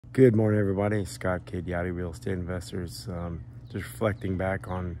Good morning, everybody. Scott Yachty, Real Estate Investors. Just reflecting back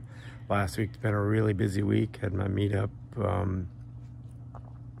on last week. It's been a really busy week. Had my meetup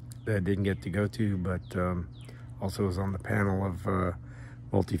that I didn't get to go to, but also was on the panel of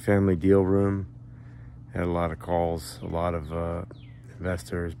multifamily deal room. Had a lot of calls, a lot of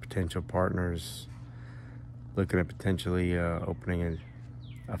investors, potential partners, looking at potentially opening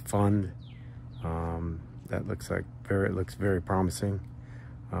a fund. That looks very promising.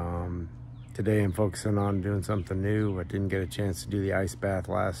 Today I'm focusing on doing something new. I didn't get a chance to do the ice bath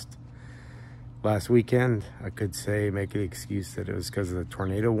last weekend. I could say, make an excuse that it was because of the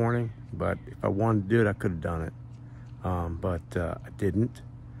tornado warning, but if I wanted to do it, I could have done it. But I didn't.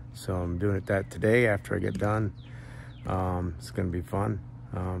 So I'm doing that today after I get done. It's gonna be fun.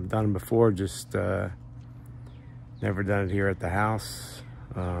 Done it before, just never done it here at the house.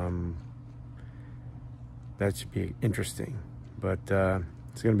 That should be interesting, but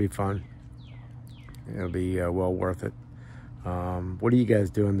it's gonna be fun. It'll be well worth it. What are you guys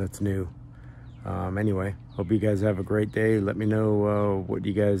doing that's new? Anyway, hope you guys have a great day. Let me know what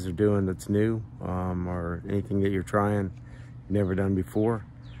you guys are doing that's new, or anything that you're trying you've never done before.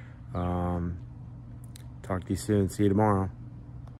 Talk to you soon. See you tomorrow.